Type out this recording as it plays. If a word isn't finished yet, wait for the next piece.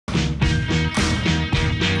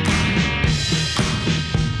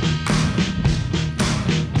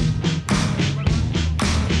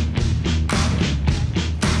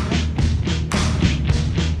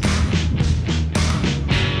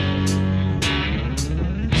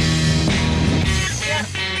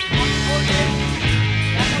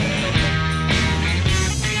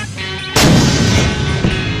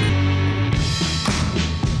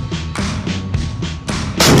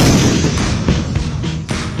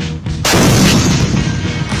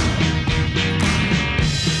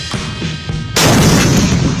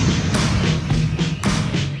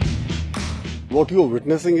what you're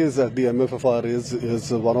witnessing is that the MFFR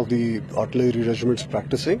is one of the artillery regiments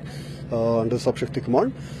practicing under Sub-Shakti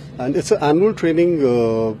Command, and it's an annual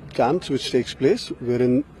training camps which takes place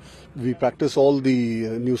wherein we practice all the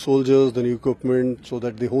new soldiers, the new equipment, so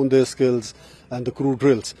that they hone their skills, and the crew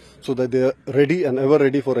drills, so that they are ready and ever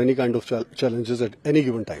ready for any kind of challenges at any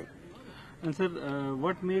given time. And sir,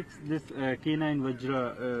 what makes this K-9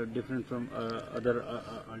 Vajra different from other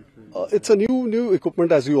artillery? It's a new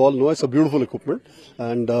equipment, as you all know. It's a beautiful equipment,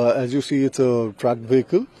 and as you see, it's a tracked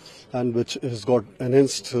vehicle, and which has got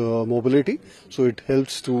enhanced mobility. So it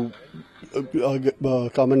helps to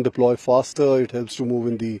come and deploy faster. It helps to move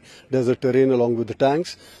in the desert terrain along with the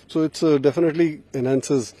tanks. So it's definitely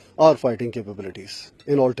enhances our fighting capabilities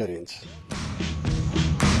in all terrains.